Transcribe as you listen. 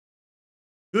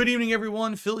Good evening,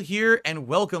 everyone. Phil here, and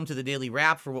welcome to the Daily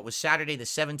Wrap for what was Saturday, the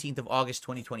 17th of August,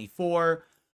 2024.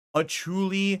 A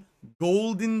truly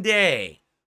golden day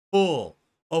full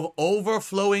of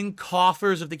overflowing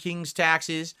coffers of the King's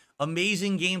taxes,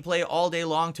 amazing gameplay all day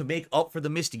long to make up for the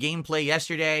missed gameplay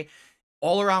yesterday,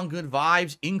 all around good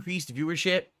vibes, increased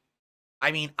viewership.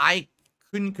 I mean, I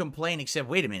couldn't complain except,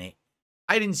 wait a minute,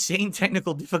 I had insane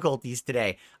technical difficulties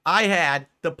today. I had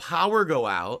the power go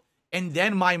out, and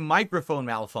then my microphone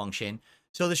malfunction.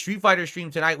 So the Street Fighter stream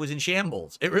tonight was in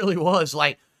shambles. It really was.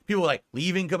 Like, people were like,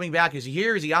 leaving, coming back. Is he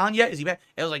here? Is he on yet? Is he back?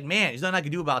 And I was like, man, there's nothing I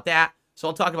can do about that. So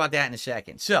I'll talk about that in a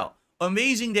second. So,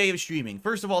 amazing day of streaming.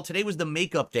 First of all, today was the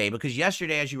makeup day because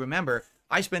yesterday, as you remember,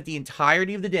 I spent the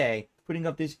entirety of the day putting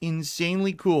up this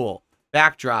insanely cool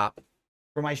backdrop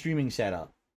for my streaming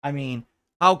setup. I mean,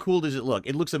 how cool does it look?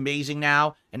 It looks amazing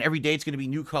now, and every day it's going to be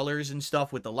new colors and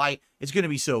stuff with the light. It's going to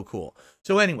be so cool.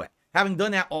 So anyway, having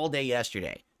done that all day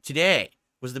yesterday, today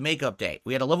was the makeup day.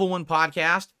 We had a level 1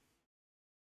 podcast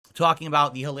talking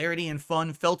about the hilarity and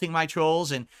fun, felting my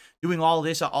trolls and doing all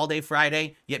this all day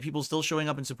Friday, yet people still showing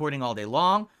up and supporting all day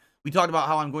long. We talked about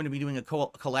how I'm going to be doing a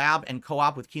collab and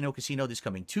co-op with Kino Casino this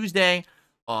coming Tuesday.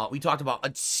 We talked about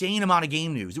an insane amount of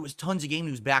game news. There was tons of game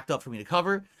news backed up for me to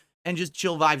cover and just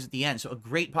chill vibes at the end. So a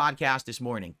great podcast this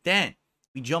morning. Then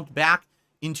we jumped back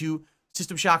into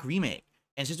System Shock Remake.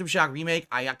 And System Shock Remake,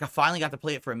 I finally got to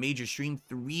play it for a major stream,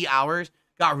 3 hours.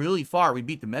 Got really far. We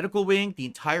beat the medical wing, the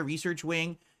entire research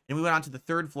wing, and we went on to the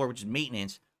 3rd floor, which is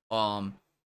maintenance.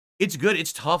 It's good.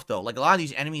 It's tough, though. Like, a lot of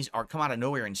these enemies come out of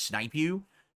nowhere and snipe you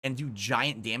and do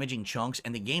giant damaging chunks,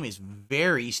 and the game is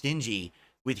very stingy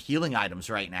with healing items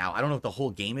right now. I don't know if the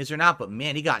whole game is or not, but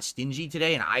man, it got stingy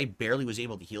today, and I barely was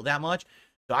able to heal that much.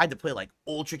 So I had to play, like,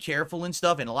 ultra careful and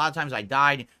stuff, and a lot of times I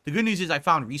died. The good news is I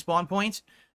found respawn points.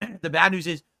 The bad news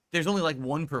is there's only like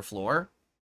 1 per floor.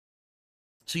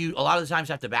 So you a lot of the times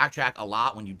have to backtrack a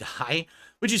lot when you die,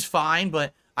 which is fine,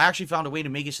 but I actually found a way to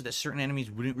make it so that certain enemies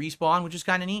wouldn't respawn, which is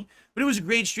kind of neat. But it was a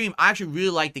great stream. I actually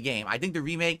really liked the game. I think the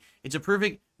remake, it's a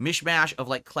perfect mishmash of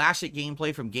like classic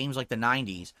gameplay from games like the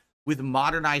 90s with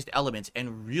modernized elements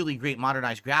and really great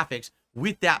modernized graphics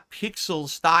with that pixel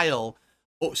style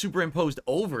superimposed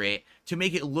over it to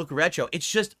make it look retro.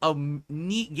 It's just a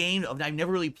neat game. I've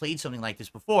never really played something like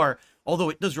this before, although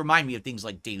it does remind me of things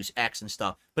like Deus Ex and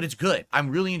stuff, but it's good.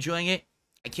 I'm really enjoying it.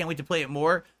 I can't wait to play it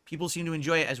more. People seem to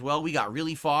enjoy it as well. We got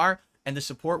really far, and the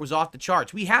support was off the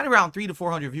charts. We had around 300 to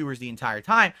 400 viewers the entire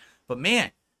time, but man,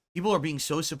 people are being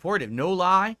so supportive. No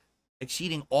lie,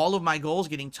 exceeding all of my goals,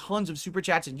 getting tons of super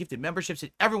chats and gifted memberships,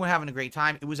 and everyone having a great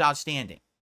time. It was outstanding.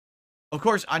 Of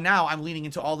course, now I'm leaning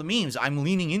into all the memes. I'm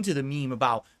leaning into the meme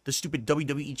about the stupid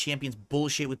WWE Champions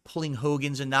bullshit with pulling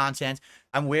Hogan's and nonsense.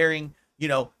 I'm wearing, you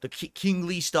know, the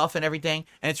Kingly stuff and everything,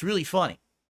 and it's really funny.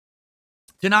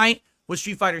 Tonight was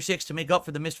Street Fighter 6 to make up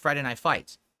for the missed Friday night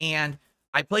fights. And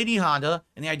I played E-Honda,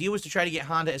 and the idea was to try to get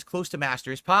Honda as close to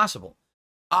Master as possible.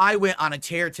 I went on a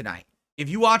tear tonight. If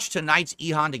you watch tonight's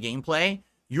E-Honda gameplay,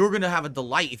 you're going to have a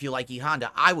delight if you like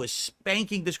E-Honda. I was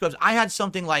spanking the scrubs. I had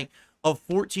something like a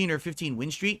 14 or 15 win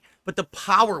streak, but the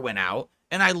power went out,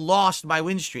 and I lost my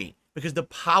win streak because the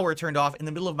power turned off in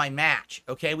the middle of my match,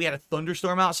 okay? We had a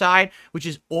thunderstorm outside, which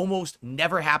is almost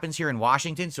never happens here in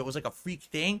Washington, so it was like a freak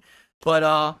thing.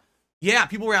 But, yeah,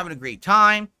 people were having a great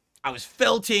time. I was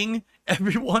felting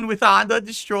everyone with Honda,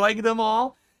 destroying them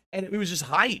all, and it was just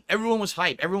hype. Everyone was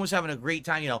hype. Everyone was having a great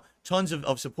time, you know, tons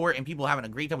of support and people having a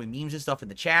great time with memes and stuff in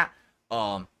the chat.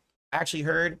 I actually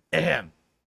heard...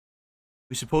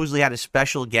 We supposedly had a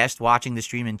special guest watching the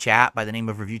stream in chat by the name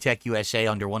of ReviewTech USA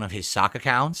under one of his sock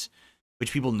accounts,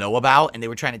 which people know about, and they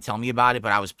were trying to tell me about it,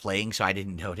 but I was playing, so I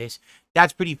didn't notice.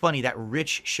 That's pretty funny that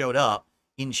Rich showed up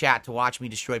in chat to watch me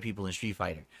destroy people in Street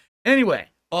Fighter. Anyway,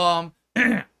 I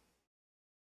had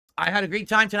a great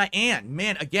time tonight, and,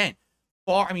 man, again,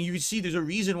 I mean, you can see there's a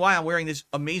reason why I'm wearing this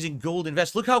amazing golden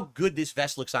vest. Look how good this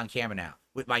vest looks on camera now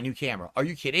with my new camera. Are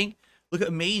you kidding? Look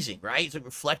amazing, right? It's like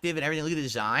reflective and everything. Look at the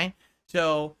design.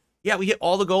 So, yeah, we hit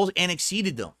all the goals and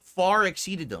exceeded them. Far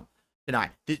exceeded them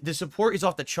tonight. The support is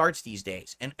off the charts these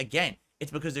days. And, again,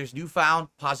 it's because there's newfound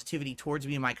positivity towards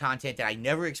me and my content that I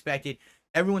never expected.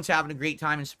 Everyone's having a great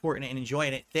time and supporting it and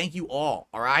enjoying it. Thank you all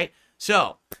right?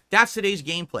 So, that's today's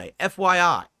gameplay.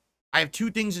 FYI, I have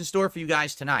 2 things in store for you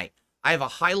guys tonight. I have a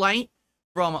highlight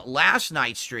from last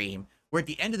night's stream where at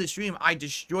the end of the stream, I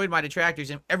destroyed my detractors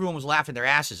and everyone was laughing their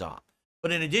asses off.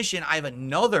 But in addition, I have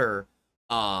another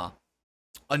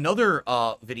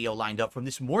video lined up from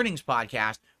this morning's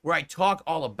podcast where I talk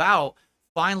all about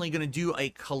finally going to do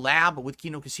a collab with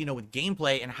Kino Casino with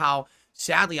gameplay and how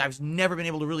sadly, I've never been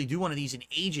able to really do one of these in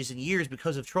ages and years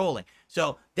because of trolling.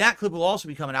 So that clip will also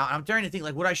be coming out. I'm starting to think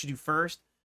like what I should do first.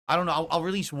 I don't know. I'll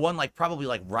release one like probably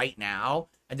like right now,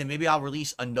 and then maybe I'll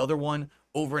release another one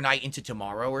overnight into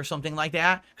tomorrow or something like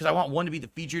that, because I want one to be the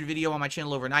featured video on my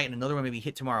channel overnight and another one maybe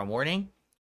hit tomorrow morning.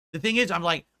 The thing is,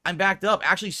 I'm backed up.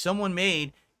 Actually, someone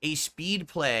made a speed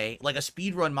play, like a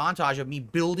speed run montage of me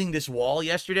building this wall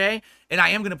yesterday, and I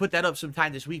am going to put that up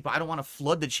sometime this week, but I don't want to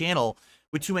flood the channel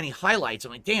with too many highlights.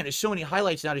 I'm like, damn, there's so many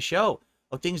highlights now to show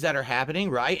of things that are happening,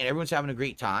 right? And everyone's having a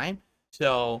great time.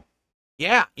 So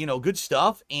yeah, you know, good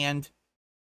stuff. And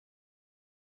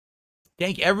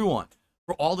thank everyone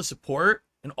for all the support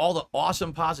and all the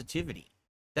awesome positivity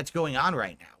that's going on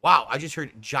right now. Wow, I just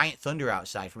heard giant thunder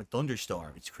outside from a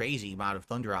thunderstorm. It's crazy amount of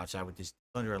thunder outside with this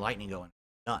thunder and lightning going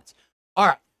nuts. All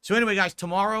right, so anyway, guys,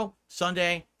 tomorrow,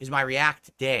 Sunday, is my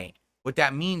React day. What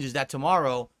that means is that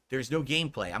tomorrow, there's no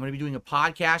gameplay. I'm going to be doing a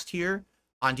podcast here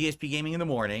on DSPGaming in the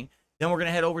morning. Then we're going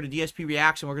to head over to DSP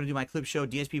Reacts, and we're going to do my clip show,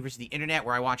 DSP versus the Internet,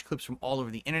 where I watch clips from all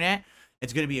over the Internet.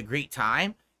 It's going to be a great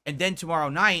time. And then tomorrow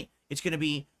night, it's going to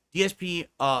be DSP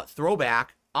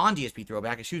Throwback, on DSP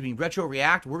Throwback, excuse me, Retro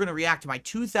React. We're going to react to my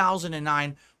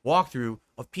 2009 walkthrough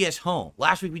of PS Home.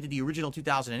 Last week, we did the original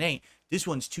 2008. This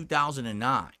one's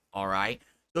 2009, all right?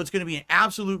 So it's going to be an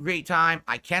absolute great time.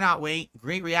 I cannot wait.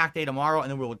 Great React day tomorrow, and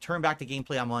then we'll return back to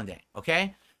gameplay on Monday,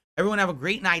 okay? Everyone have a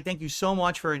great night. Thank you so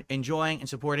much for enjoying and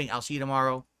supporting. I'll see you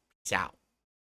tomorrow. Peace out.